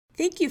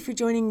Thank you for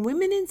joining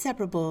Women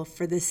Inseparable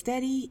for the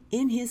study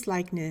in His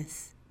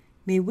likeness.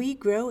 May we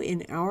grow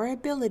in our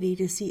ability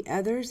to see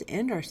others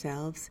and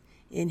ourselves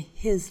in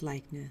His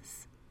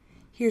likeness.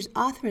 Here's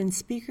author and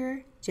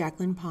speaker,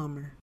 Jacqueline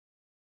Palmer.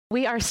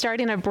 We are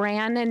starting a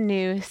brand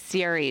new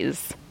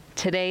series.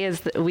 Today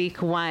is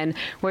week 1.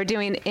 We're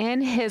doing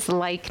In His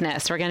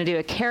Likeness. We're going to do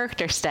a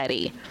character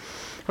study.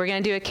 We're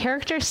going to do a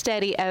character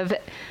study of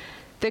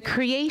the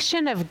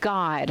creation of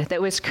God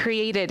that was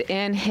created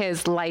in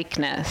His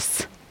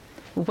likeness.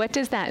 What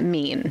does that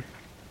mean?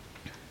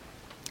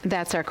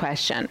 That's our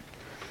question.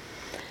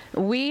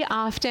 We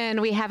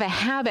have a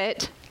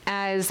habit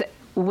as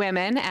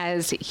women,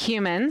 as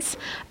humans,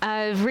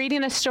 of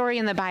reading a story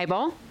in the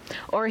Bible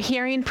or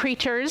hearing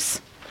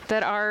preachers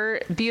that are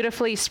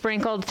beautifully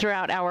sprinkled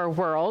throughout our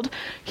world,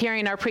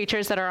 hearing our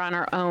preachers that are on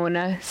our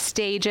own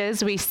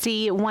stages. We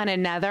see one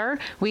another.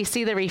 We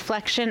see the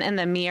reflection in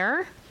the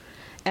mirror,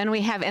 and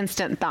we have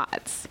instant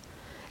thoughts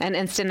and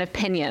instant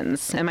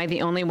opinions. Am I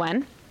the only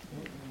one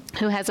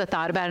who has a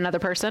thought about another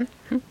person?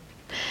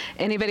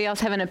 Anybody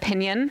else have an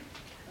opinion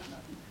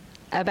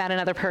about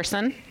another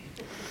person?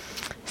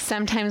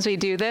 Sometimes we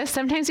do this.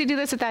 Sometimes we do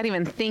this without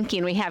even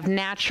thinking. We have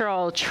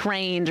natural,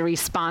 trained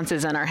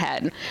responses in our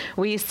head.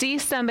 We see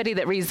somebody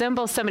that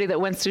resembles somebody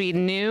that once we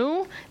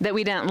knew that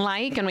we didn't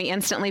like, and we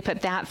instantly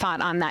put that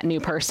thought on that new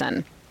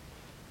person.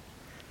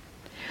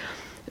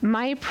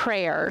 My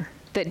prayer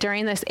that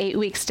during this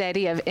 8-week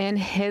study of In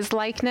His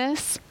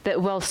Likeness,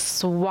 that we'll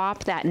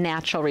swap that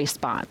natural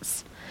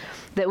response.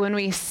 That when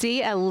we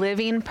see a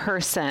living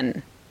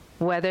person,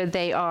 whether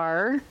they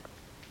are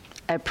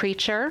a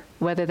preacher,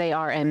 whether they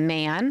are a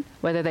man,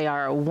 whether they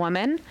are a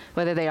woman,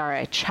 whether they are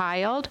a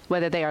child,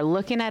 whether they are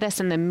looking at us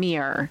in the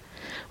mirror,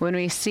 when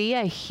we see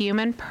a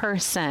human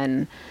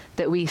person,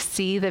 that we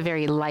see the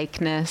very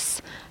likeness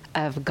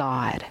of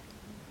God.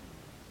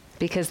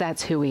 Because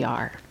that's who we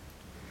are.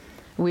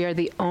 We are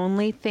the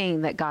only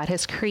thing that God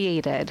has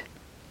created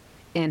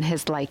in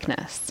His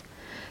likeness.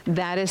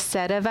 That is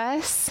said of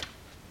us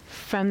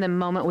from the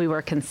moment we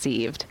were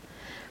conceived.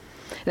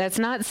 That's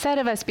not said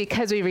of us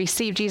because we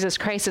received Jesus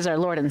Christ as our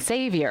Lord and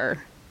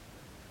Savior.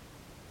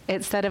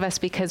 It's said of us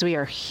because we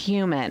are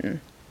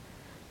human,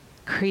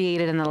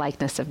 created in the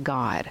likeness of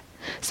God.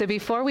 So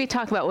before we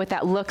talk about what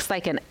that looks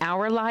like in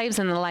our lives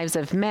and the lives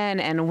of men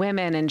and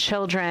women and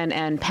children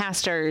and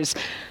pastors,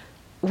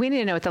 we need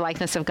to know what the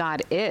likeness of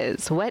God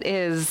is. What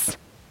is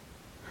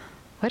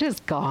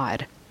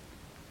God?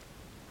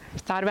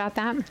 Thought about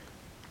that?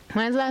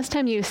 When was the last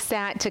time you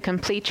sat to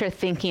complete your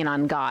thinking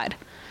on God?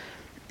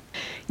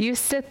 You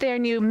sit there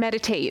and you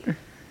meditate,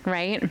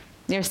 right?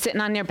 You're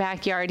sitting on your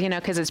backyard,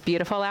 because it's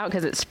beautiful out,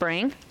 because it's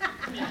spring.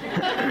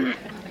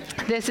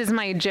 This is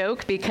my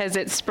joke because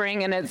it's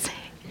spring and it's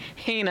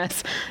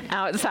heinous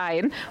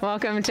outside.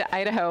 Welcome to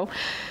Idaho.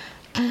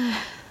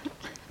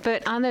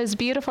 But on those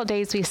beautiful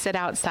days we sit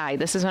outside.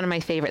 This is one of my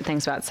favorite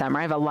things about summer.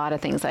 I have a lot of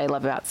things I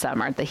love about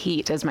summer. The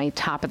heat is my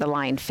top of the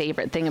line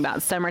favorite thing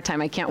about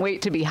summertime. I can't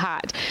wait to be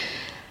hot.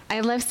 I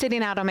love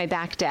sitting out on my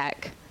back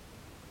deck.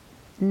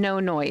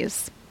 No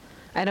noise.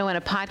 I don't want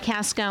a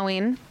podcast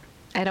going.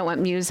 I don't want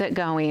music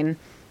going.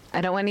 I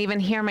don't want to even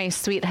hear my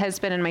sweet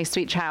husband and my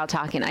sweet child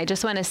talking. I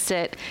just want to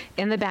sit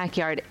in the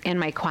backyard in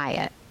my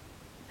quiet.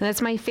 And that's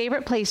my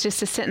favorite place, just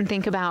to sit and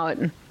think about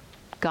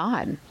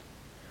God.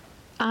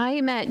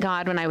 I met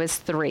God when I was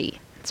 3.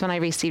 That's when I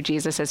received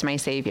Jesus as my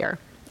Savior.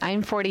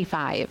 I'm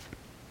 45.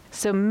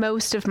 So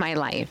most of my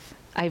life,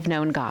 I've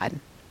known God.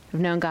 I've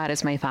known God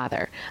as my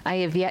Father. I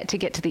have yet to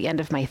get to the end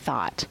of my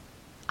thought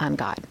on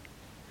God.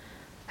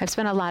 I've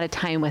spent a lot of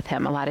time with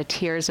Him, a lot of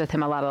tears with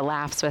Him, a lot of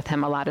laughs with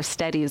Him, a lot of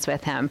studies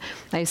with Him.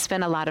 I've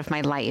spent a lot of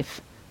my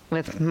life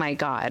with my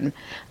God.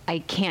 I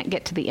can't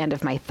get to the end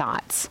of my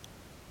thoughts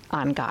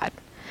on God.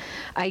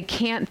 I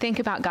can't think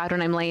about God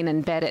when I'm laying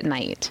in bed at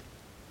night,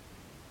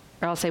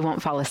 or else I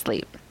won't fall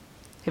asleep.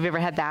 Have you ever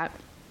had that?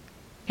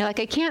 You're like,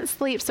 I can't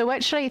sleep, so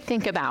what should I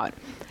think about?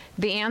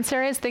 The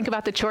answer is think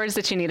about the chores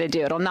that you need to do.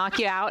 It'll knock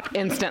you out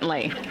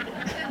instantly. What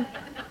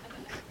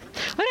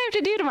do I have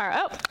to do tomorrow?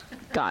 Oh,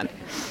 gone.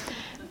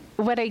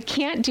 What I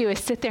can't do is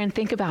sit there and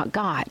think about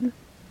God.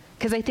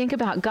 Because I think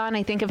about God and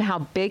I think of how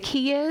big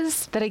He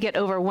is, that I get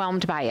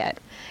overwhelmed by it.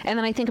 And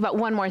then I think about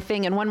one more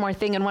thing and one more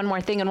thing and one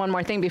more thing and one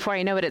more thing. Before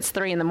I know it, it's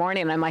 3 a.m.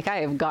 and I'm like, I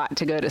have got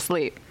to go to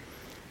sleep.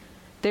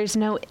 There's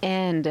no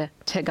end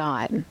to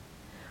God.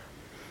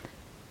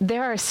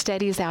 There are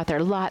studies out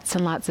there, lots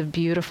and lots of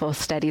beautiful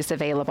studies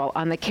available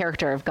on the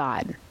character of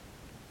God.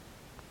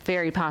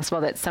 Very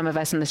possible that some of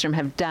us in this room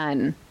have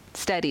done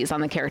studies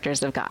on the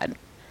characters of God.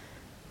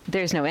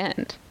 There's no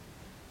end.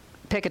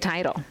 Pick a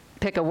title.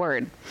 Pick a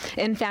word.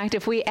 In fact,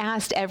 if we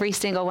asked every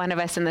single one of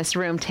us in this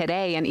room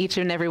today, and each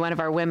and every one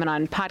of our women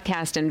on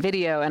podcast and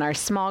video and our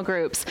small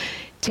groups,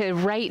 to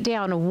write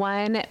down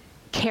one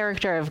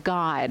character of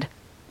God,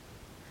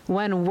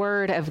 one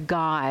word of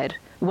God,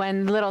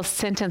 one little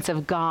sentence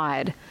of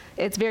God,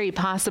 it's very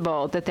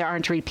possible that there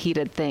aren't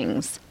repeated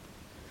things.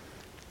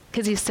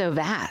 Because He's so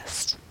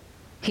vast.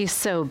 He's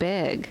so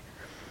big.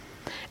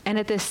 And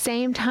at the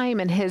same time,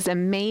 in his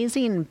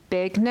amazing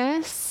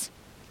bigness,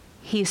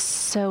 he's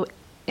so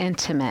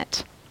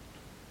intimate.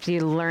 Do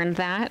you learn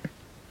that?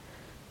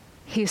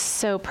 He's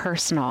so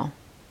personal.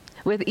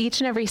 With each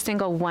and every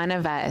single one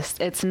of us,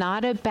 it's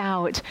not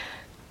about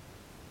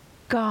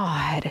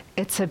God.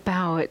 It's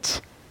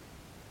about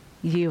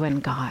you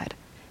and God.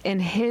 In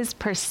his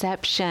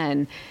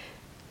perception,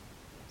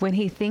 when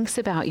he thinks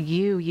about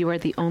you, you are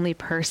the only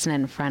person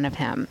in front of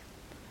him.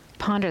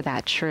 Ponder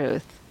that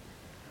truth.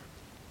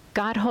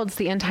 God holds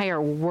the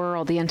entire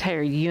world, the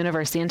entire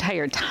universe, the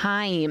entire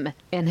time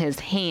in his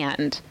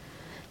hand.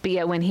 But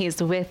yet when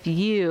he's with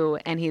you,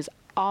 and he's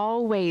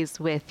always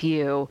with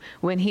you,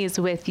 when he's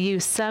with you,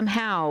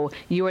 somehow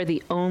you're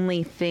the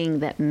only thing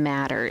that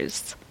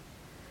matters.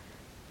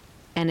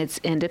 And it's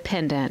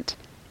independent,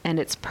 and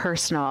it's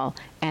personal,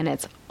 and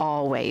it's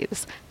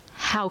always.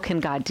 How can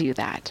God do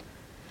that?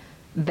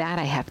 That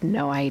I have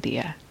no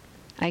idea.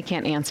 I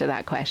can't answer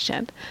that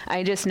question.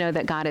 I just know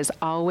that God is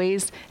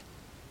always,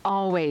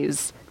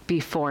 always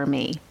before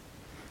me,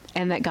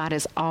 and that God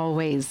is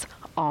always,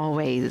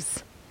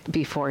 always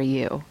before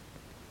you.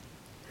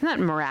 Isn't that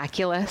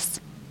miraculous?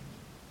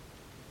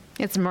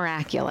 It's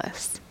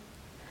miraculous.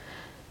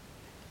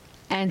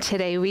 And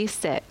today we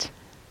sit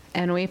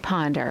and we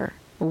ponder.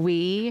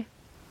 We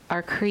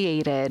are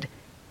created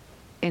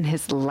in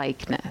his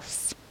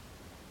likeness.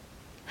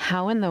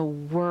 How in the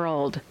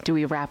world do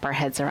we wrap our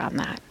heads around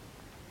that?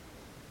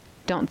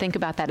 Don't think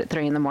about that at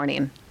 3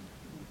 a.m.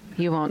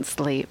 You won't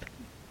sleep.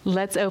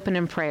 Let's open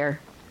in prayer,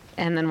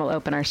 and then we'll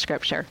open our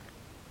scripture.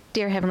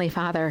 Dear Heavenly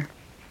Father,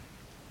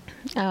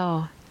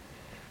 the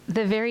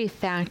very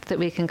fact that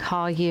we can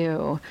call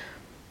you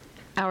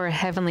our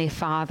Heavenly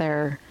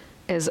Father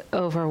is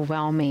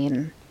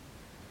overwhelming.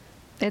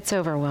 It's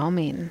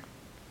overwhelming.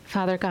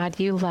 Father God,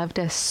 you loved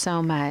us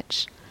so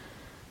much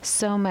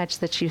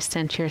that you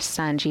sent your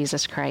Son,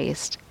 Jesus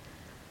Christ.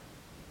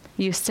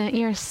 You sent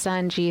your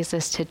Son,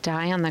 Jesus, to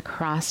die on the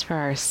cross for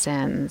our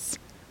sins,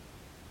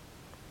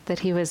 that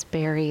he was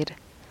buried,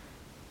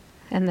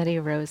 and that he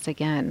rose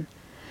again,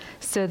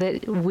 so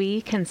that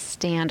we can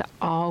stand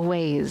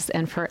always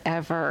and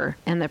forever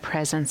in the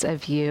presence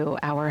of you,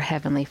 our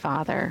Heavenly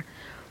Father.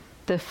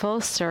 The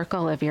full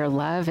circle of your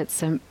love,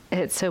 it's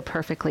so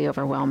perfectly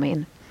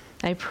overwhelming.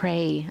 I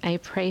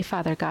pray,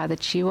 Father God,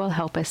 that you will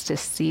help us to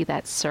see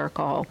that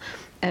circle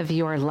of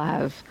your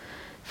love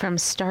from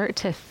start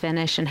to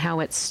finish, and how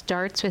it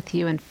starts with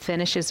you and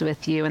finishes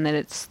with you, and that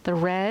it's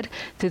thread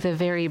through the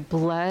very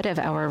blood of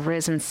our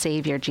risen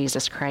Savior,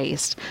 Jesus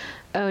Christ.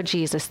 Oh,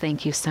 Jesus,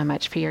 thank you so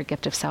much for your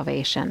gift of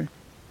salvation.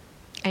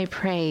 I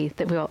pray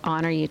that we will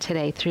honor you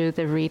today through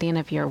the reading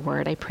of your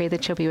word. I pray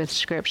that you'll be with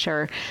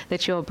Scripture,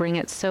 that you'll bring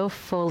it so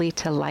fully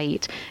to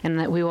light, and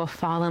that we will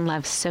fall in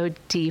love so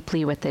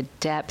deeply with the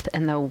depth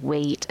and the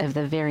weight of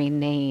the very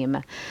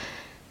name,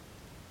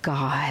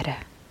 God.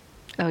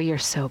 Oh, you're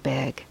so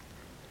big.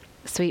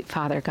 Sweet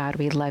Father God,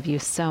 we love you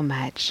so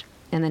much.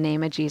 In the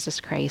name of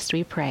Jesus Christ,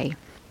 we pray.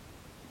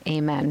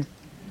 Amen.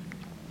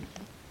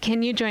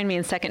 Can you join me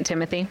in 2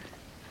 Timothy?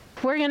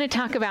 We're going to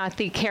talk about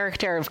the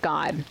character of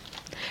God.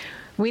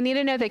 We need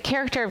to know the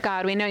character of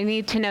God. We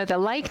need to know the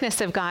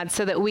likeness of God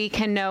so that we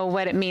can know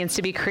what it means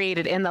to be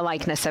created in the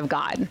likeness of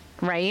God,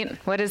 right?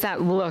 What does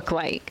that look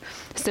like?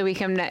 So we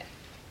can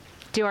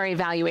do our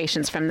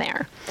evaluations from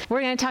there.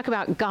 We're going to talk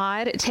about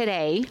God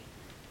today.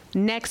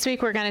 Next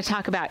week, we're going to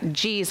talk about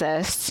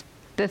Jesus.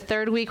 The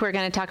third week, we're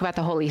going to talk about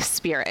the Holy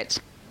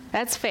Spirit.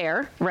 That's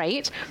fair,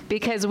 right?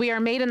 Because we are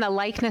made in the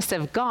likeness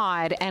of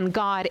God, and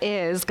God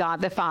is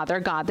God the Father,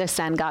 God the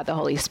Son, God the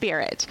Holy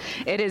Spirit.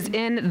 It is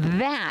in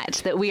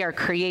that we are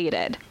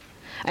created.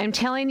 I'm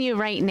telling you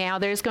right now,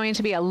 there's going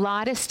to be a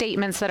lot of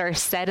statements that are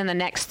said in the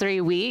next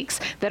 3 weeks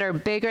that are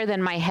bigger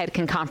than my head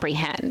can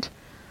comprehend.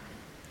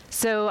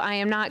 So I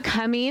am not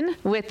coming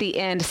with the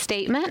end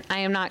statement. I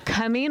am not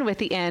coming with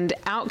the end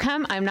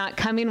outcome. I'm not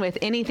coming with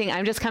anything.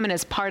 I'm just coming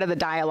as part of the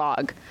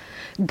dialogue.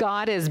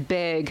 God is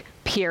big,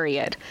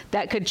 period.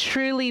 That could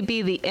truly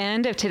be the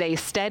end of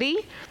today's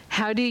study.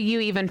 How do you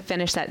even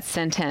finish that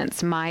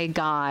sentence? My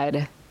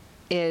God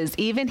is,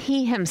 even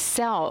he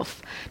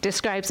himself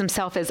describes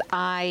himself as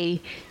I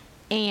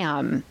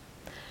am.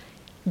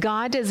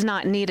 God does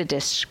not need a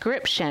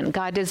description.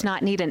 God does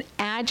not need an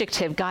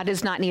adjective. God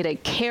does not need a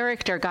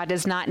character. God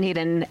does not need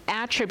an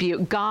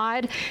attribute.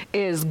 God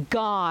is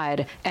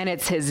God, and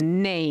it's his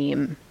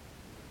name.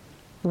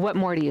 What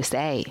more do you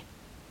say?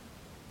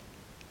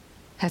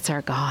 That's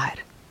our God.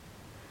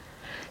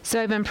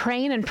 So I've been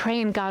praying and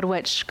praying, God,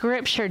 what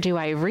scripture do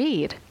I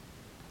read?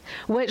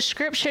 What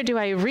scripture do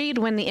I read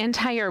when the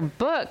entire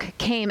book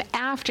came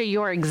after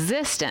your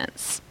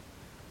existence?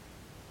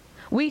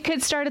 We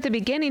could start at the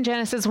beginning,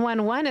 Genesis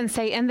 1:1, and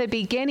say, in the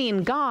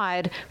beginning,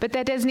 God, but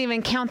that doesn't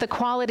even count the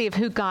quality of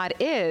who God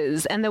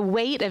is and the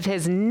weight of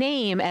his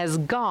name as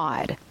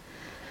God.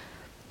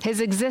 His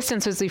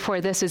existence was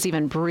before this was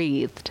even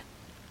breathed.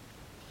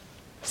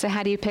 So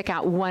how do you pick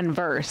out one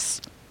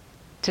verse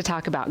to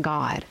talk about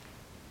God?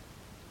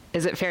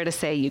 Is it fair to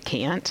say you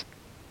can't?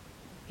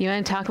 You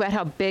want to talk about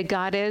how big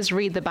God is?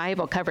 Read the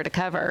Bible cover to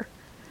cover.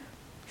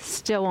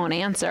 Still won't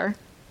answer.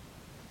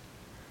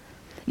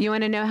 You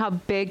want to know how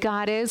big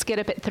God is? Get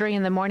up at 3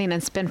 a.m.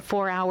 and spend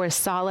 4 hours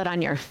solid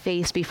on your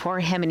face before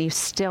him, and you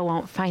still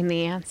won't find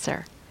the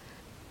answer.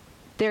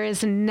 There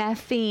is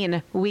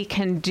nothing we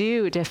can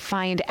do to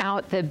find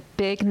out the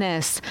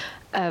bigness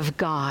of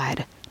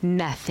God.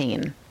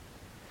 Nothing.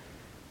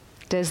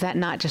 Does that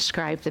not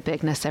describe the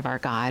bigness of our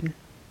God?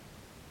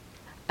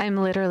 I'm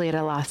literally at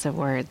a loss of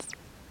words.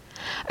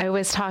 I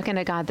was talking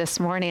to God this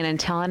morning and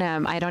telling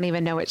him I don't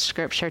even know which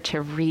scripture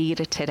to read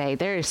today.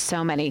 There are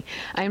so many.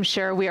 I'm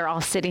sure we are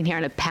all sitting here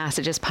and a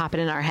passage is popping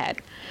in our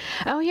head.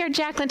 Oh, here,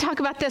 Jacqueline, talk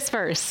about this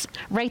verse.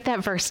 Write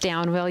that verse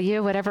down, will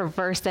you? Whatever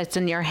verse that's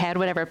in your head,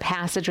 whatever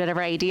passage,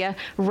 whatever idea,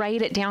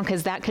 write it down,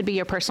 because that could be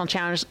your personal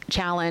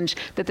challenge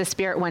that the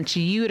Spirit wants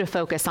you to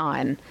focus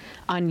on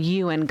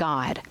you and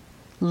God.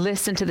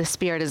 Listen to the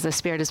Spirit as the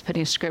Spirit is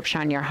putting scripture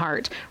on your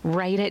heart.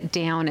 Write it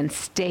down and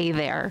stay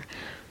there.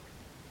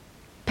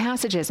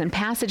 Passages and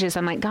passages.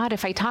 I'm like, God,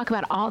 if I talk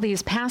about all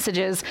these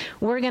passages,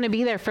 we're going to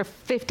be there for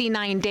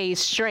 59 days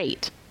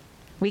straight.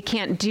 We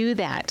can't do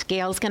that.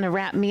 Gail's going to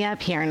wrap me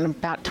up here in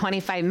about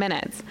 25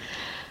 minutes.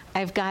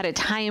 I've got a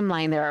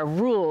timeline. There are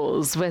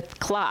rules with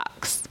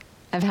clocks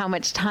of how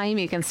much time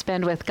you can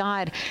spend with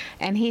God.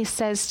 And he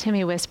says to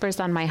me, whispers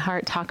on my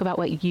heart, talk about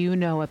what you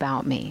know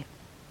about me.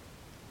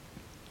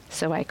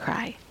 So I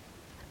cry.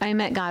 I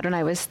met God when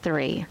I was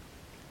 3.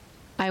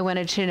 I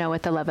wanted to know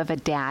what the love of a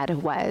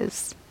dad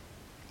was.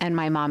 And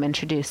my mom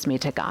introduced me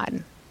to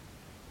God.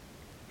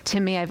 To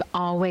me, I've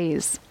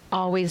always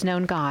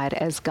known God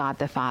as God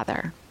the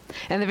Father.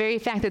 And the very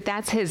fact that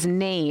that's his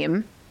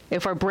name,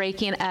 if we're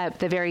breaking up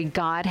the very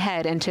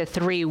Godhead into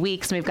 3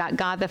 weeks, and we've got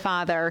God the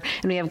Father,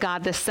 and we have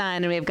God the Son,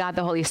 and we have God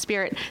the Holy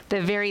Spirit,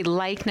 the very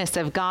likeness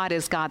of God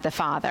is God the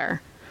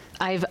Father.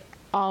 I've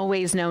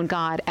always known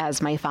God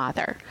as my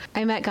Father.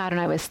 I met God when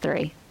I was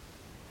 3,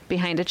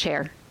 behind a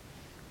chair,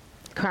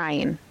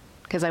 crying,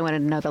 because I wanted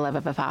to know the love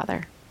of a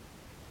father.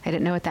 I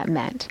didn't know what that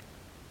meant.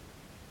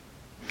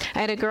 I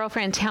had a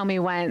girlfriend tell me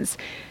once,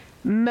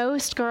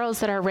 most girls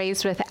that are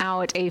raised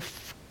without a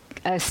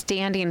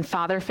standing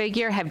father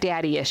figure have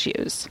daddy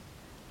issues.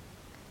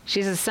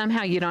 She says,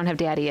 somehow you don't have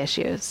daddy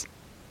issues.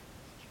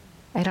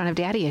 I don't have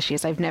daddy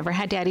issues. I've never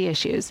had daddy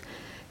issues.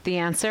 The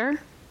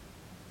answer?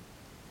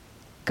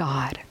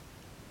 God.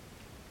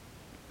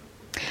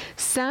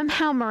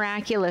 Somehow,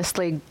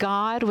 miraculously,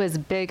 God was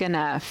big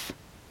enough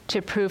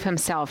to prove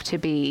himself to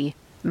be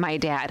my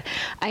dad.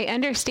 I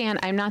understand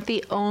I'm not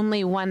the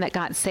only one that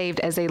got saved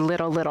as a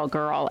little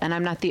girl, and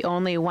I'm not the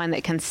only one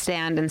that can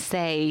stand and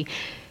say,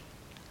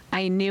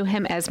 I knew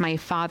him as my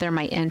father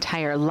my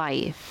entire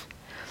life.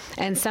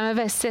 And some of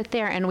us sit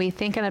there and we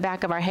think in the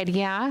back of our head,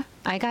 yeah,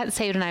 I got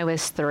saved when I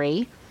was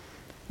 3.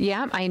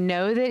 Yeah, I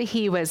know that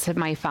he was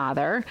my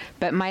father,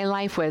 but my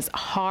life was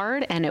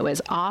hard and it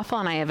was awful,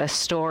 and I have a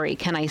story.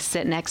 Can I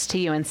sit next to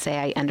you and say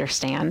I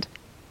understand?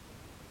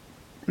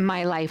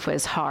 My life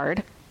was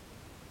hard.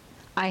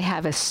 I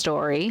have a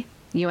story.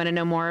 You want to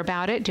know more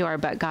about it? Do our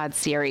But God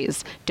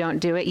series. Don't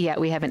do it yet.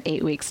 We have an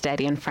 8-week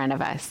study in front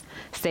of us.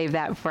 Save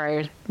that for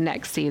our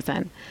next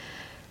season.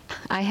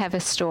 I have a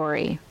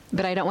story,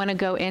 but I don't want to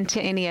go into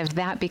any of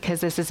that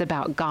because this is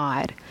about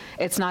God.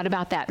 It's not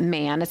about that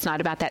man. It's not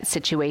about that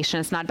situation.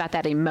 It's not about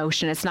that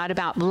emotion. It's not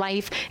about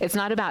life. It's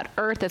not about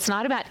earth. It's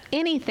not about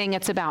anything.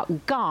 It's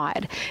about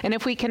God. And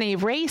if we can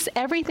erase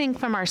everything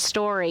from our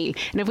story,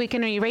 and if we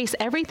can erase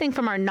everything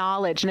from our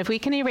knowledge, and if we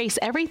can erase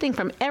everything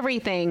from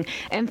everything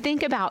and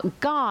think about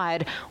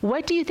God,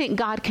 what do you think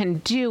God can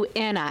do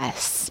in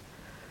us?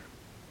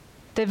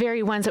 The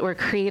very ones that were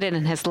created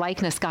in his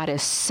likeness. God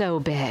is so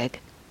big.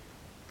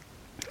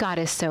 God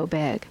is so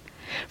big.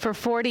 For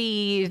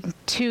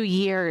 42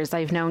 years,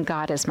 I've known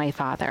God as my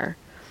father.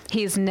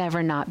 He's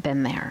never not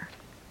been there.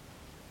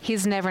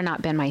 He's never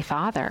not been my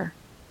father.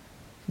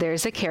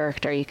 There's a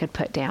character you could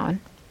put down.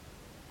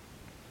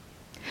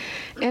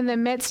 In the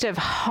midst of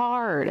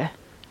hard,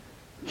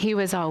 he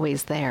was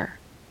always there.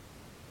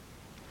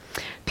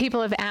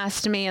 People have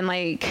asked me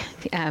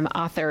in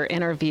author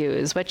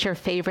interviews, what's your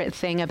favorite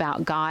thing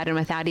about God? And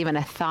without even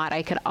a thought,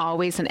 I could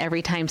always and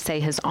every time say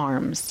his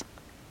arms.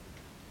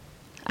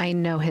 I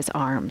know his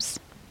arms.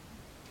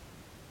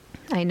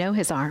 I know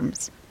his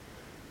arms.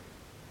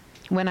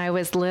 When I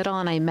was little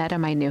and I met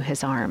him, I knew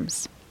his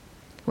arms.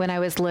 When I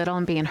was little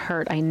and being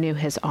hurt, I knew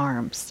his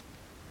arms.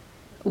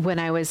 When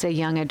I was a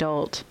young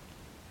adult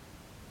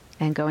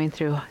and going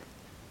through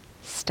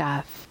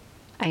stuff,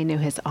 I knew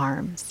his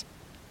arms.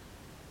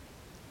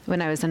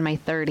 When I was in my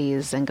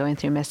 30s and going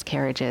through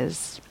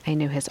miscarriages, I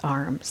knew his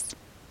arms.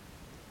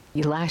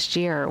 Last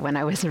year, when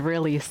I was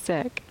really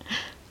sick,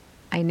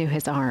 I knew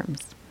his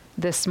arms.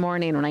 This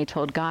morning when I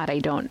told God, I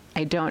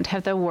don't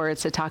have the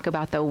words to talk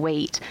about the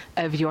weight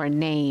of your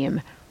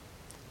name,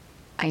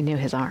 I knew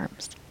his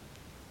arms.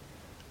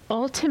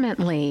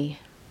 Ultimately,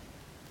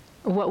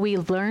 what we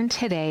learn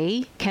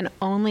today can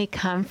only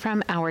come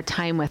from our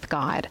time with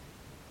God.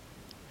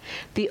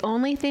 The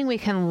only thing we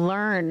can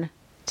learn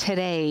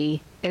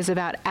today is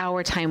about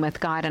our time with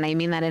God, and I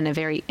mean that in a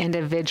very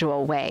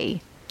individual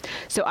way.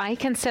 So I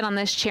can sit on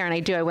this chair, and I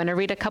do. I want to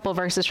read a couple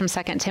verses from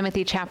 2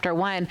 Timothy chapter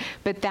 1,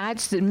 but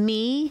that's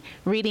me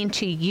reading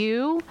to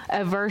you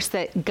a verse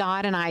that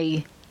God and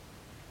I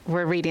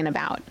were reading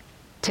about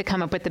to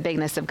come up with the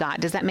bigness of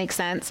God. Does that make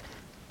sense?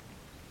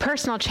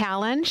 Personal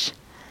challenge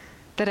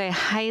that I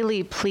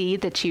highly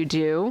plead that you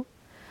do.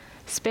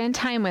 Spend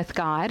time with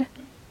God.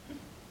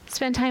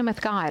 Spend time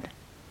with God.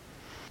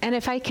 And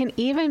if I can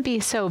even be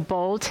so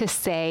bold to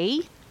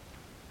say,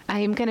 I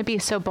am going to be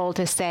so bold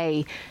to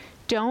say,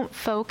 don't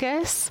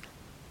focus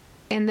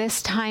in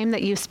this time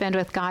that you spend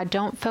with God,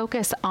 don't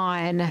focus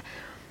on,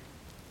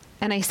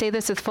 and I say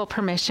this with full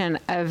permission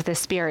of the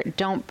Spirit,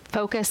 don't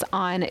focus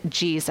on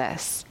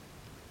Jesus.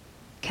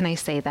 Can I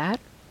say that?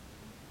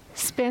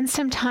 Spend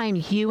some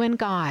time, you and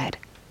God.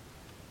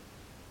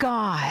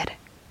 God.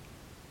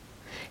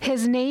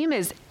 His name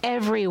is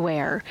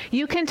everywhere.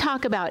 You can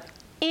talk about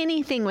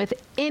anything with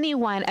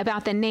anyone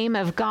about the name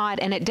of God,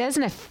 and it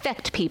doesn't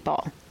affect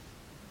people.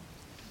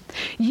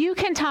 You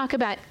can talk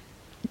about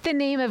the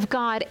name of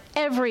God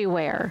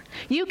everywhere.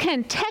 You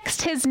can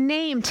text his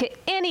name to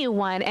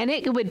anyone, and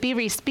it would be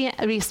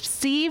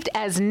received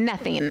as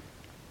nothing.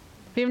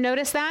 You've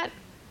noticed that?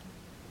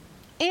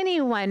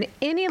 Anyone,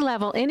 any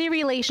level, any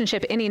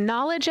relationship, any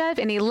knowledge of,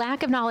 any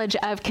lack of knowledge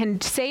of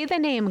can say the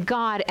name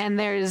God, and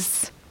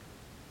there's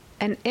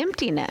an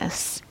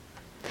emptiness.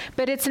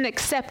 But it's an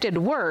accepted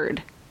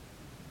word.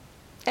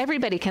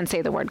 Everybody can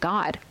say the word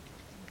God.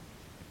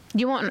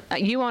 You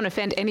won't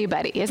offend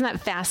anybody. Isn't that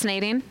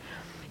fascinating?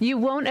 You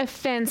won't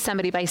offend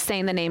somebody by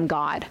saying the name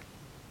God.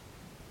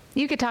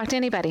 You could talk to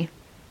anybody,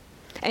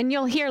 and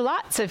you'll hear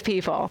lots of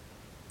people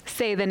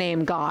say the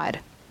name God.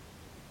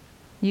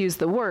 Use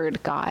the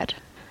word God.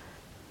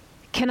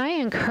 Can I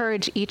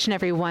encourage each and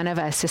every one of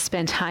us to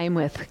spend time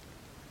with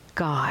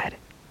God?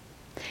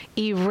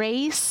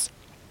 Erase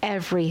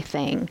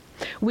everything.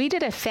 We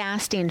did a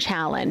fasting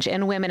challenge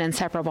in Women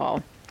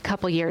Inseparable a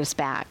couple years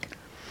back.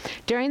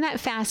 During that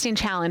fasting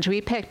challenge, we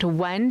picked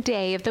one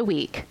day of the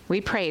week. We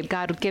prayed,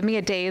 God, give me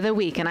a day of the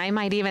week. And I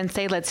might even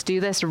say, let's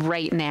do this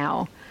right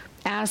now.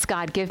 Ask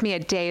God, give me a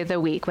day of the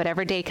week.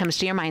 Whatever day comes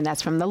to your mind,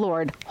 that's from the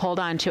Lord. Hold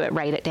on to it,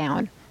 write it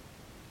down.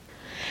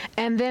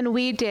 And then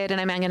we did, and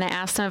I'm going to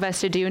ask some of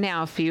us to do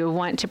now, if you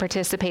want to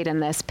participate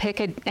in this, pick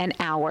an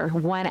hour,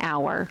 1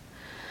 hour.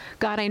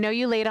 God, I know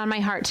you laid on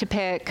my heart to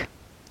pick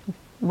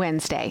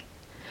Wednesday.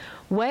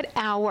 What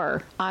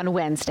hour on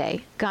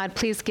Wednesday? God,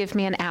 please give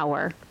me an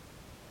hour.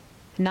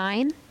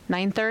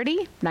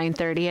 9:30?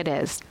 9:30 it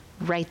is.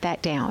 Write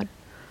that down.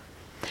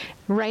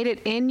 Write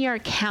it in your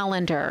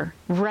calendar.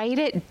 Write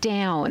it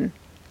down.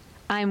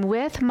 I'm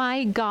with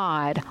my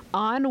God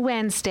on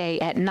Wednesday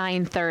at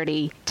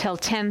 9:30 till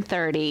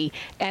 10:30.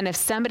 And if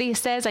somebody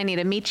says I need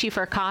to meet you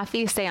for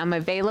coffee, say I'm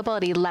available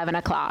at 11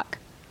 o'clock.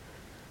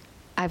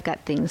 I've got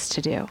things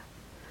to do.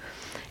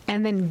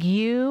 And then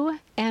you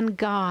and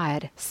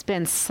God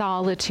spend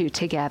solitude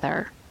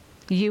together.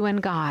 You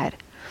and God.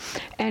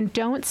 And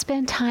don't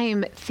spend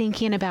time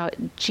thinking about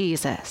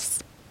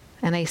Jesus.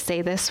 And I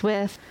say this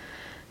with,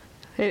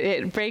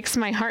 it breaks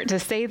my heart to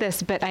say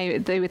this, but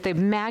with the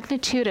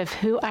magnitude of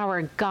who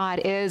our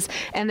God is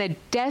and the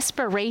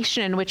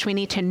desperation in which we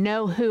need to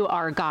know who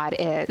our God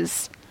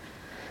is,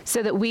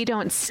 so that we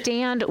don't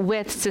stand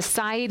with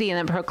society and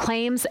that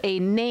proclaims a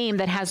name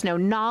that has no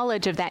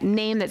knowledge of that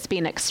name that's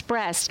being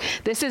expressed.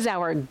 This is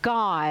our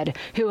God,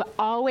 who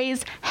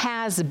always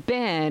has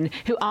been,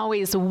 who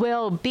always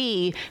will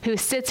be, who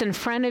sits in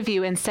front of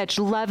you in such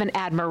love and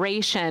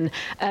admiration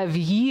of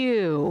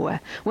you.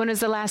 When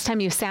was the last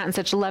time you sat in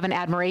such love and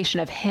admiration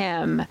of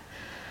him?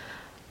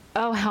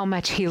 Oh, how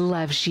much he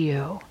loves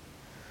you.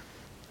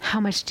 How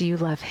much do you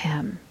love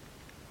him?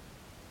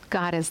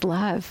 God is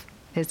love,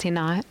 is he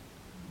not?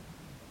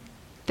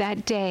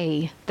 That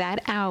day,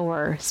 that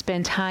hour,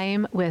 spend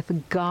time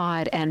with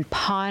God and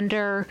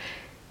ponder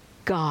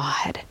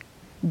God.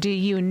 Do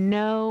you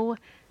know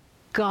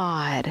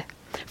God?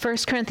 1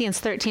 Corinthians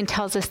 13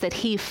 tells us that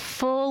he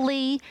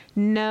fully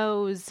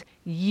knows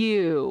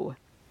you.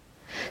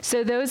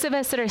 So those of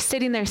us that are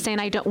sitting there saying,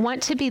 I don't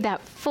want to be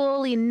that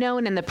fully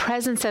known in the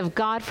presence of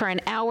God for an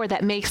hour,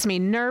 that makes me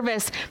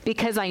nervous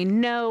because I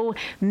know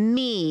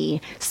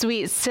me.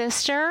 Sweet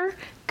sister,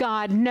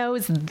 God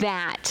knows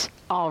that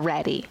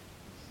already.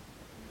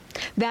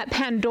 That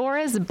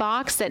Pandora's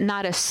box that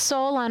not a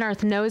soul on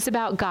earth knows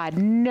about, God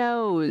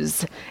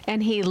knows.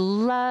 And he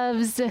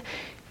loves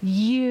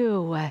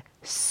you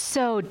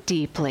so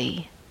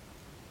deeply.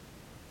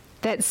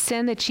 That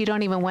sin that you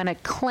don't even want to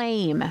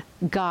claim,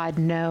 God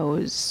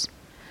knows.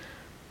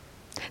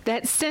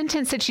 That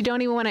sentence that you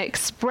don't even want to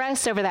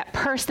express over that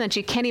person that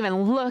you can't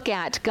even look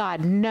at,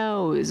 God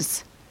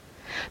knows.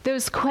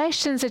 Those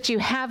questions that you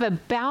have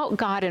about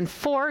God and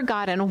for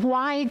God and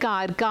why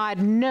God, God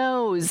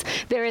knows.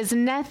 There is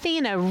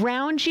nothing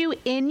around you,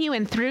 in you,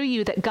 and through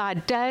you that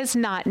God does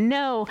not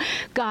know.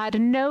 God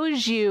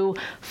knows you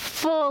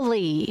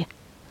fully.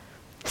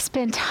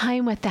 Spend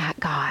time with that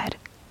God.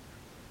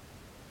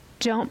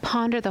 Don't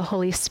ponder the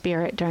Holy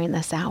Spirit during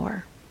this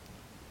hour.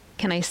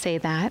 Can I say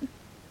that?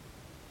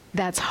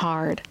 That's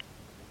hard.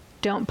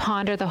 Don't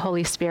ponder the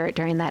Holy Spirit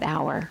during that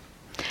hour.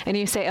 And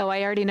you say, oh,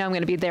 I already know I'm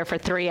going to be there for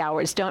 3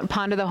 hours. Don't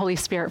ponder the Holy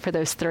Spirit for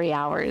those 3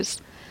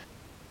 hours.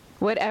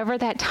 Whatever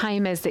that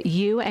time is that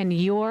you and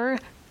your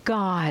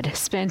God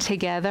spend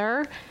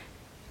together,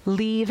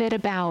 leave it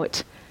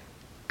about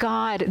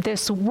God.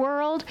 This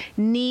world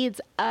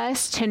needs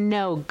us to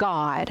know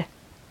God,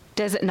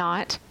 does it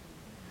not?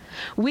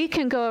 We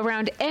can go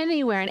around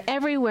anywhere and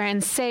everywhere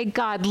and say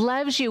God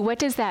loves you. What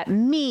does that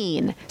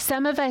mean?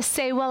 Some of us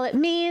say, well, it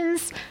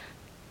means,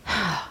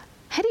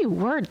 how do you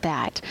word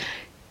that?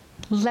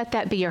 Let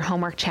that be your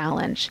homework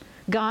challenge.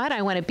 God,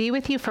 I want to be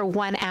with you for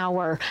 1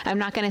 hour. I'm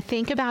not going to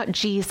think about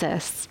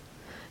Jesus.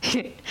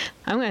 I'm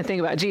going to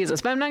think about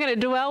Jesus, but I'm not going to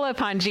dwell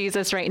upon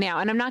Jesus right now.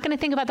 And I'm not going to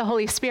think about the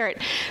Holy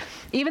Spirit.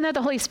 Even though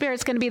the Holy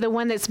Spirit's going to be the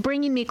one that's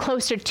bringing me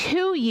closer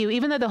to you,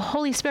 even though the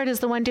Holy Spirit is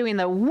the one doing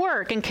the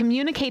work and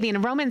communicating.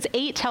 And Romans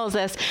 8 tells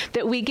us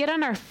that we get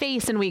on our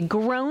face and we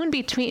groan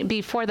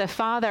before the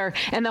Father,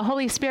 and the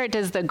Holy Spirit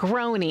does the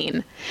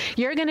groaning.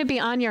 You're going to be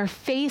on your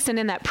face and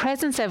in that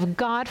presence of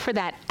God for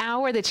that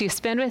hour that you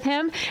spend with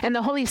him, and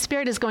the Holy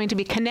Spirit is going to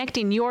be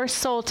connecting your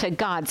soul to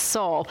God's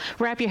soul.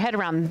 Wrap your head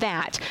around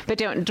that, but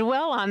don't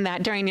dwell on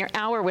that during your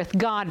hour with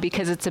God,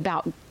 because it's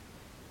about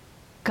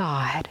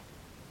God.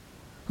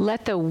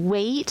 Let the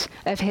weight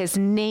of his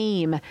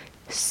name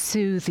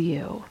soothe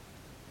you.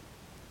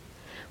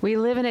 We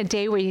live in a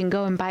day where you can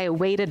go and buy a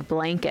weighted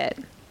blanket.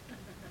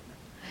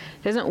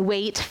 Doesn't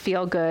weight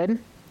feel good?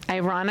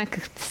 Ironic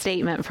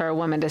statement for a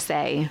woman to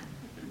say.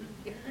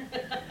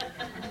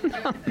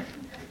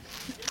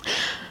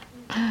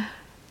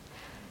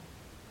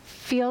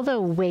 Feel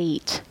the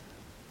weight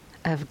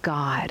of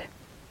God.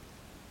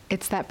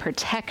 It's that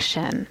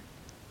protection.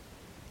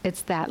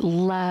 It's that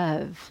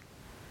love.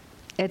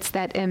 It's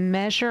that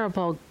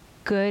immeasurable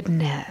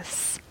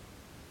goodness.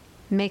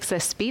 Makes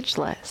us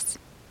speechless.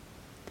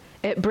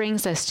 It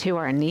brings us to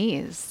our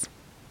knees.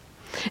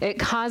 It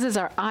causes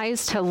our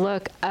eyes to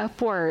look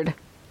upward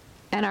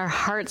and our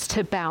hearts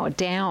to bow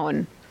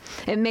down.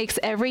 It makes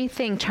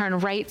everything turn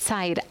right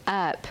side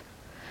up.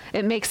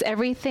 It makes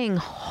everything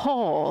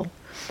whole.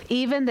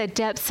 Even the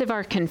depths of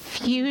our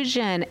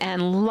confusion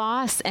and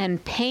loss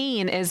and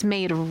pain is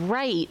made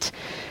right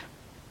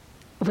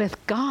with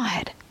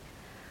God.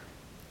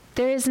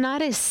 There is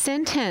not a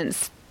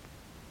sentence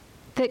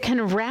that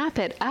can wrap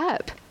it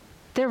up.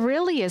 There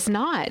really is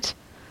not.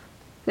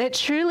 That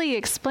truly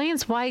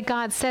explains why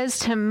God says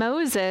to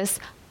Moses,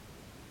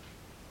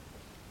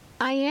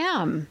 I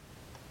am.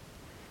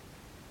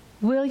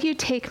 Will you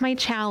take my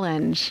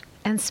challenge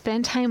and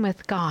spend time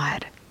with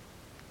God?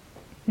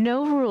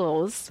 No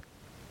rules,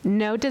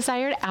 no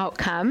desired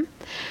outcome,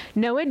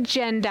 no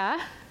agenda.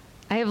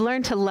 I have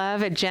learned to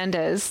love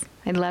agendas.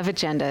 I love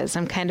agendas.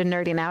 I'm kind of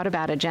nerding out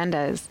about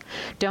agendas.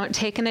 Don't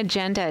take an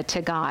agenda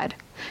to God.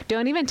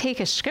 Don't even take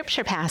a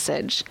scripture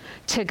passage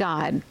to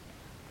God.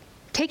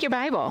 Take your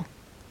Bible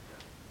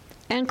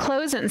and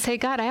close it and say,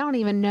 God, I don't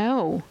even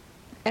know.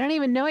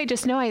 I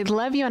just know I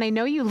love you, and I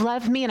know you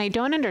love me, and I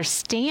don't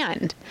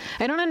understand.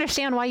 I don't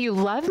understand why you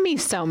love me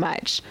so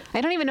much.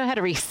 I don't even know how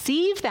to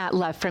receive that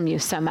love from you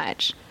so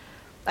much.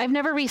 I've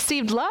never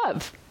received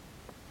love.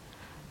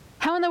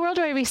 How in the world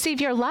do I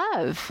receive your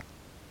love?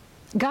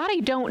 God, I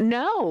don't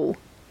know.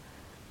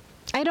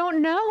 I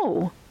don't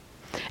know.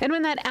 And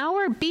when that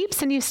hour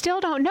beeps and you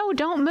still don't know,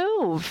 don't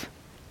move.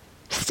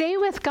 Stay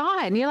with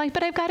God. And you're like,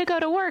 but I've got to go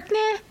to work.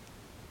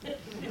 Nah.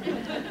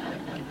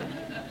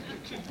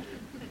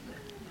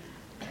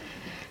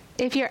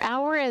 If your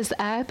hour is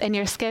up and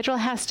your schedule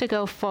has to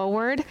go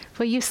forward,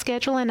 will you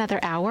schedule another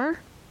hour?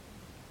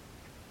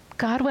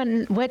 God,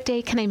 what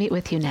day can I meet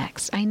with you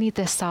next? I need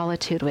this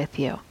solitude with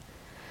you.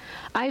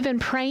 I've been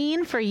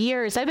praying for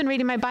years. I've been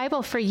reading my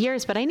Bible for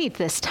years, but I need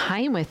this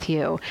time with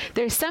you.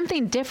 There's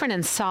something different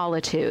in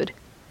solitude.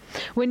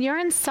 When you're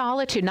in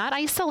solitude, not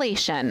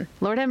isolation.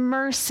 Lord have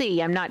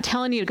mercy. I'm not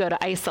telling you to go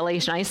to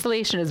isolation.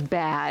 Isolation is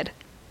bad.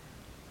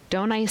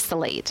 Don't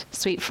isolate.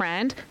 Sweet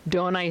friend,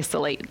 don't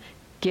isolate.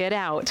 Get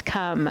out,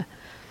 come.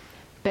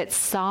 But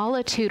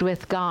solitude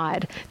with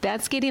God,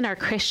 that's getting our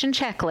Christian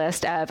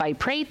checklist of I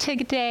prayed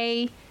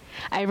today,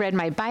 I read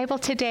my Bible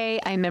today,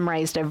 I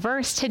memorized a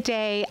verse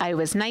today, I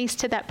was nice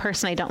to that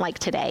person I don't like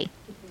today.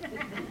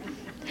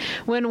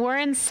 When we're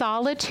in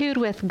solitude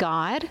with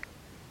God,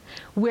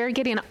 we're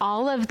getting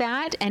all of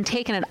that and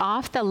taking it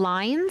off the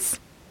lines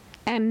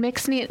and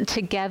mixing it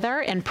together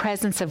in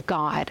presence of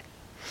God.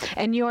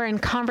 And you're in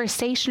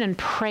conversation and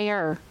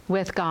prayer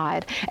with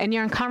God. And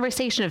you're in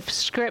conversation of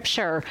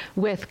scripture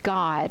with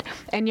God.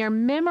 And you're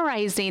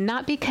memorizing,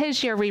 not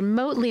because you're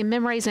remotely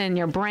memorizing in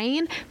your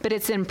brain, but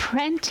it's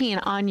imprinting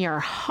on your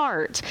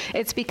heart.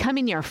 It's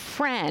becoming your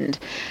friend.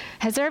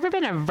 Has there ever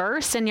been a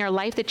verse in your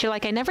life that you're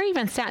like, I never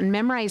even sat and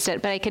memorized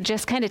it, but I could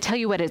just kind of tell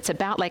you what it's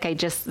about.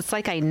 It's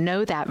like I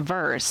know that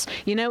verse.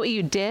 You know what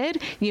you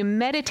did? You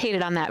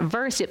meditated on that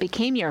verse. It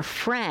became your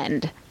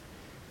friend.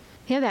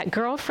 You know, that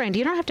girlfriend,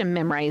 you don't have to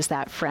memorize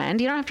that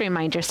friend. You don't have to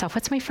remind yourself,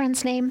 what's my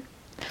friend's name?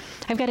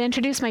 I've got to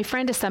introduce my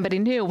friend to somebody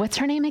new. What's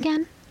her name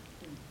again?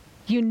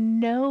 You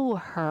know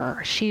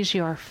her. She's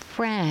your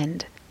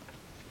friend.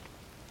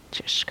 That's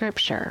your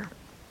scripture.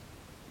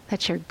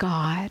 That's your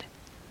God.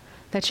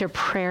 That's your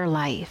prayer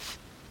life.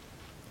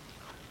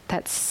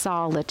 That's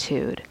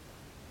solitude.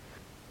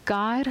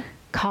 God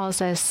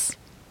calls us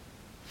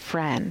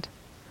friend.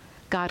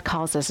 God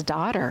calls us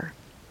daughter.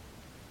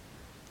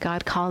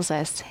 God calls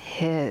us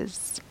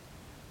His.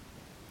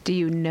 Do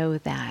you know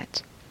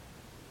that?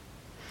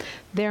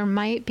 There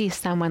might be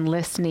someone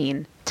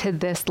listening to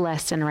this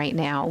lesson right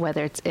now,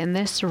 whether it's in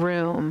this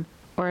room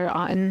or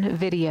on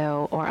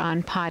video or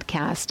on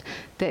podcast,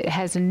 that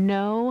has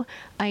no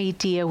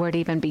idea where to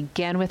even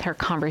begin with her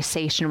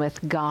conversation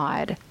with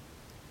God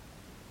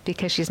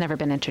because she's never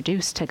been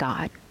introduced to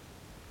God.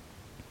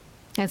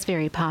 That's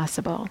very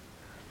possible.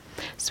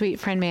 Sweet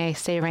friend, may I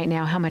say right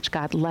now how much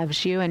God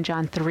loves you. In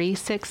John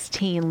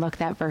 3:16, look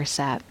that verse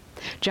up.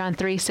 John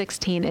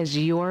 3:16 is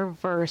your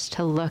verse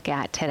to look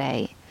at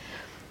today.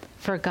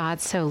 For God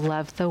so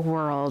loved the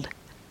world,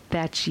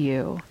 that's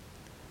you,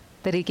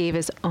 that He gave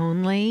His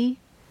only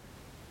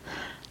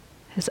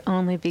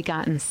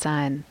begotten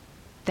Son,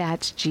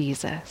 that's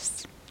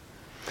Jesus,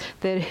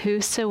 that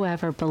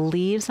whosoever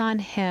believes on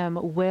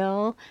Him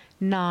will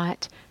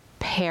not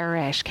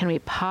perish. Can we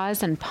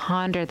pause and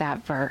ponder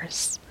that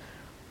verse?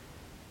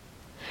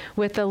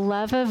 With the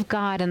love of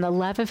God and the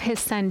love of His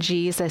Son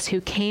Jesus,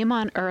 who came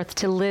on earth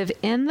to live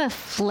in the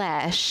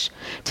flesh,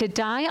 to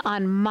die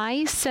on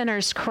my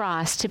sinner's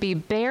cross, to be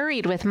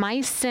buried with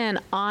my sin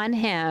on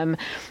Him,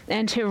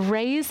 and to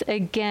raise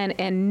again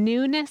in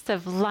newness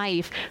of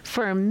life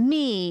for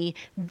me,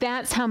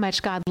 that's how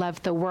much God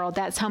loved the world.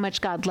 That's how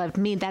much God loved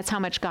me. That's how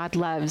much God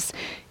loves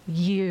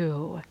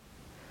you.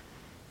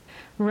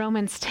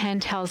 Romans 10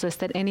 tells us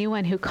that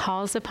anyone who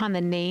calls upon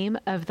the name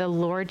of the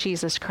Lord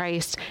Jesus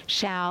Christ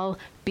shall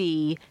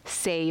be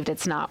saved.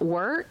 It's not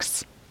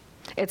works.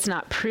 It's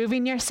not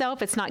proving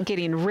yourself. It's not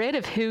getting rid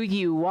of who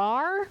you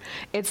are.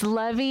 It's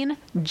loving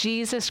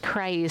Jesus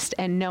Christ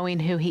and knowing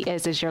who He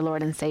is as your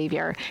Lord and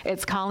Savior.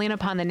 It's calling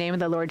upon the name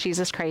of the Lord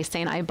Jesus Christ,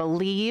 saying, I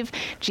believe,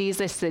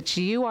 Jesus, that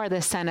you are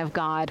the Son of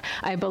God.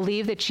 I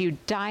believe that you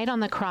died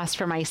on the cross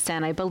for my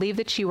sin. I believe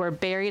that you were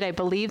buried. I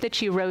believe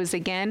that you rose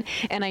again.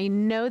 And I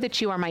know that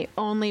you are my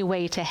only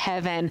way to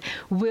heaven.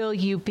 Will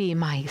you be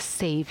my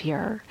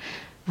Savior?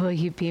 Will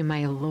you be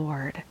my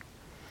Lord?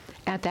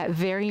 At that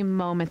very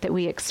moment that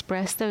we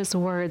express those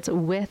words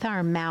with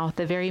our mouth,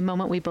 the very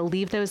moment we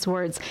believe those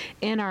words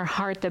in our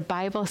heart, the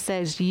Bible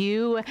says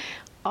you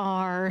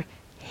are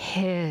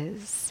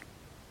His.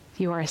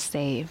 You are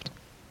saved.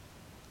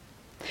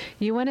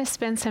 You want to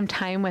spend some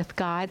time with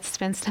God?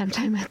 Spend some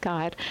time with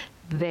God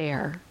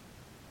there.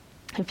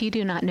 If you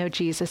do not know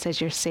Jesus as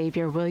your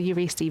Savior, will you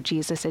receive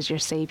Jesus as your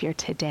Savior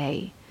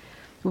today?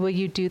 Will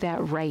you do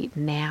that right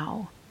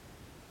now?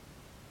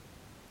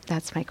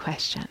 That's my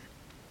question.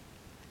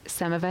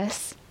 Some of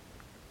us,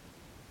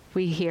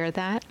 we hear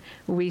that,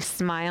 we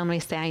smile and we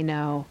say, I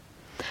know.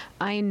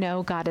 I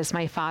know God is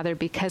my Father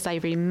because I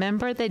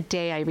remember the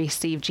day I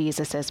received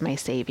Jesus as my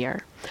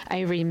Savior.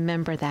 I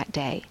remember that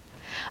day.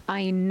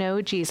 I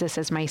know Jesus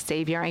is my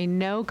Savior. I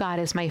know God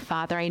is my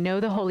Father. I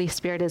know the Holy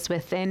Spirit is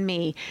within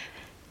me.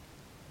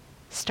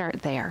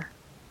 Start there.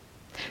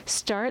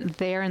 Start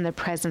there in the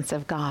presence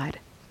of God.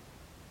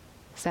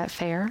 Is that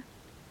fair?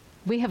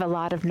 We have a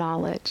lot of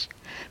knowledge.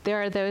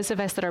 There are those of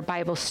us that are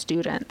Bible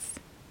students,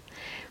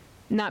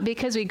 not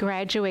because we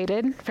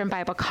graduated from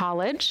Bible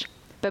college,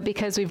 but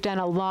because we've done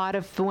a lot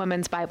of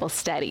women's Bible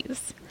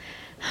studies.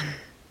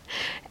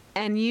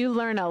 And you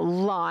learn a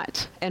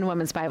lot in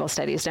women's Bible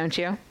studies, don't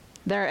you?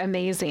 They're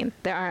amazing.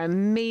 There are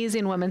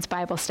amazing women's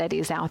Bible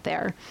studies out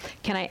there.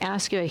 Can I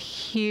ask you a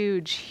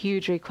huge,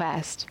 huge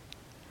request?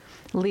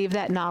 Leave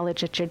that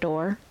knowledge at your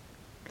door.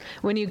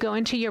 When you go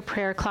into your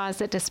prayer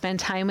closet to spend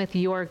time with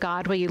your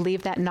God, will you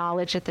leave that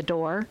knowledge at the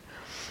door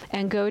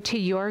and go to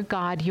your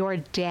God, your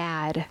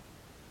dad,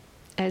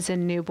 as a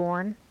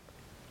newborn?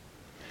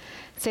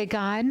 Say,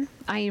 God,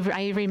 I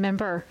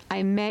remember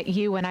I met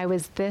you when I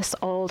was this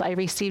old. I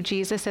received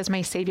Jesus as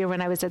my Savior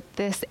when I was at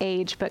this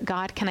age. But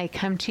God, can I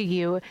come to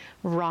you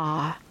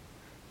raw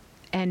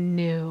and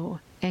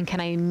new? And can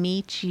I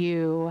meet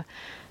you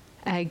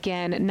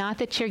again? Not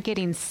that you're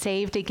getting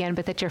saved again,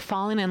 but that you're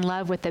falling in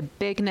love with the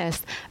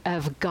bigness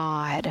of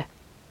God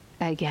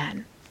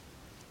again.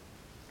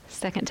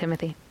 2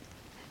 Timothy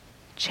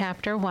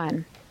chapter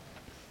 1,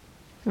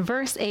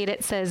 verse 8,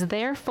 it says,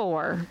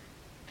 therefore,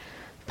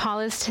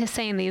 Paul is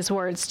saying these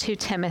words to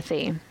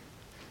Timothy.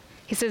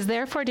 He says,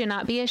 therefore, do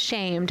not be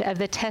ashamed of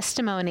the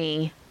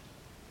testimony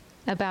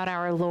about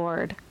our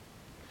Lord,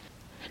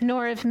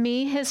 nor of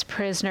me, his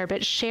prisoner,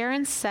 but share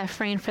in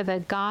suffering for the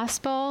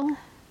gospel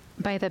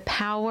by the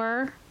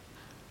power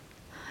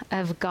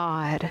of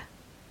God.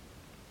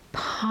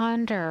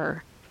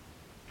 Ponder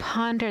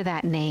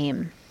that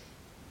name.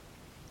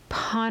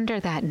 Ponder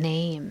that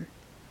name.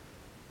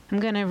 I'm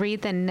going to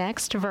read the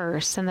next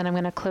verse, and then I'm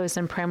going to close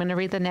in prayer. I'm going to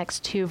read the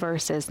next two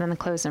verses, then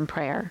close in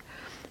prayer.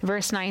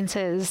 Verse 9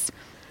 says,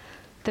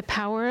 the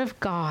power of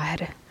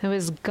God, who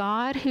is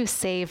God who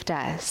saved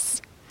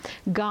us,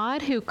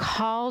 God who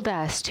called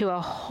us to a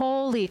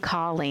holy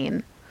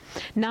calling,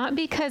 not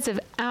because of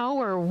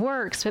our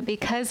works, but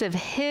because of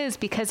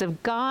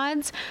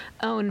God's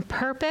own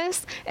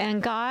purpose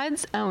and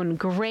God's own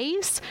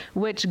grace,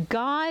 which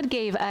God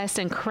gave us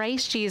in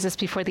Christ Jesus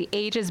before the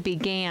ages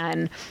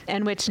began,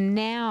 and which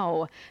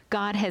now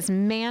God has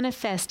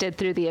manifested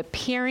through the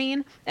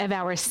appearing of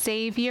our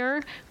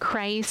Savior,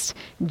 Christ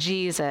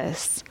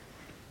Jesus.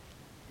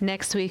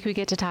 Next week, we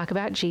get to talk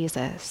about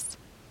Jesus,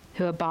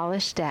 who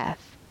abolished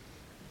death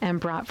and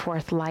brought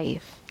forth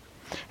life.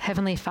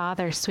 Heavenly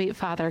Father, sweet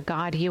Father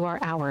God, you are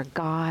our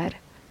God.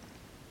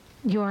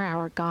 You are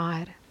our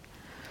God.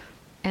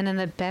 And in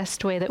the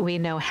best way that we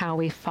know how,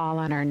 we fall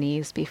on our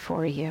knees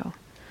before you.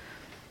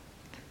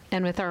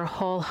 And with our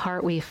whole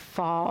heart, we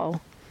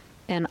fall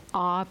in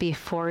awe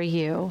before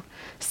you.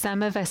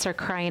 Some of us are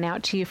crying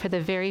out to you for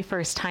the very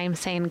first time,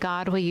 saying,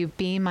 God, will you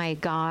be my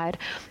God?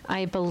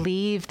 I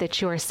believe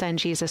that your Son,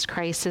 Jesus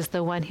Christ, is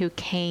the one who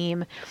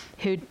came,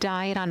 who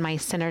died on my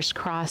sinner's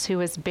cross, who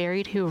was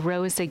buried, who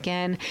rose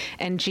again.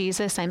 And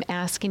Jesus, I'm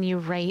asking you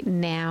right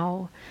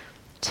now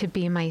to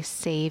be my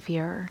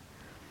Savior.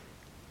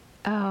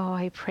 Oh,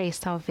 I pray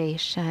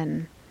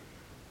salvation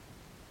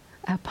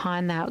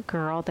upon that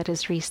girl that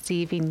is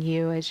receiving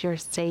you as your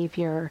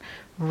Savior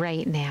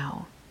right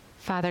now.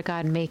 Father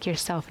God, make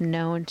yourself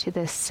known to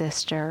this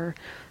sister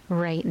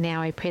right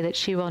now. I pray that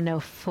she will know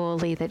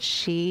fully that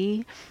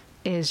she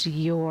is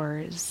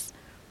yours.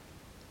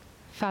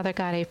 Father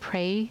God, I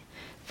pray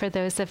for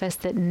those of us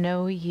that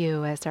know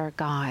you as our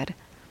God,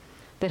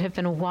 that have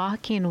been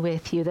walking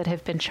with you, that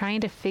have been trying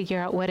to figure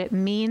out what it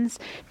means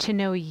to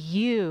know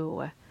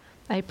you.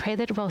 I pray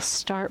that we'll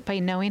start by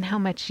knowing how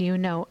much you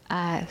know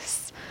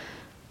us.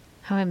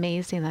 How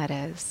amazing that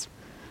is,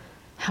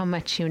 how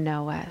much you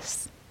know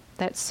us.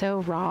 That's so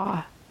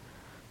raw.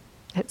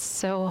 It's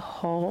so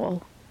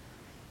whole.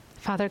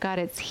 Father God,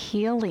 it's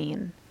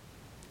healing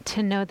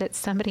to know that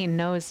somebody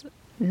knows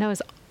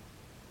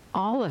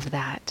all of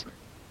that,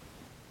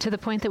 to the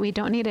point that we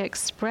don't need to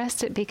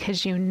express it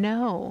because you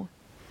know.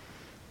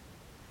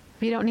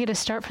 We don't need to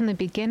start from the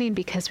beginning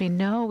because we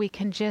know we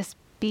can just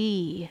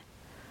be.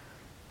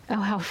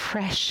 Oh, how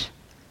fresh,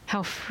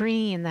 how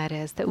freeing that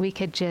is, that we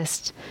could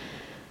just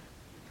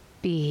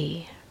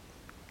be.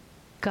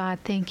 God,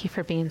 thank you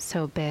for being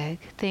so big.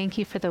 Thank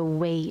you for the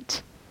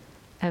weight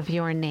of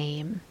your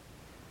name.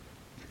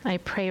 I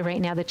pray right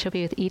now that you'll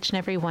be with each and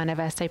every one of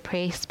us. I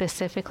pray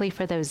specifically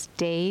for those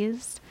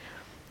days.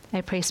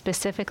 I pray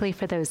specifically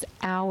for those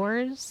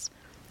hours.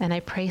 And I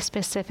pray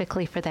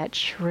specifically for that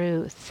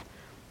truth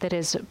that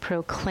is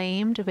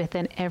proclaimed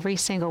within every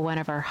single one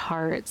of our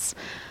hearts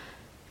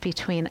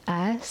between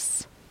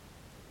us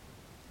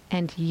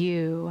and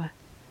you,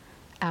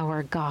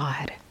 our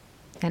God.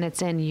 And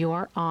it's in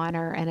your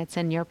honor and it's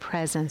in your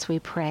presence we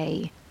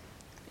pray.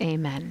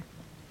 Amen.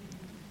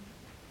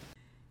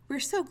 We're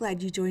so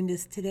glad you joined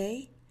us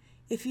today.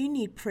 If you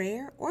need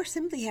prayer or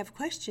simply have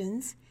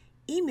questions,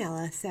 email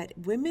us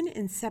at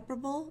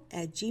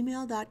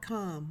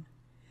womeninseparable@gmail.com.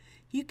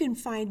 You can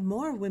find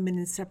more Women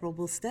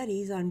Inseparable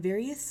studies on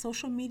various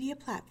social media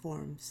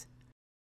platforms.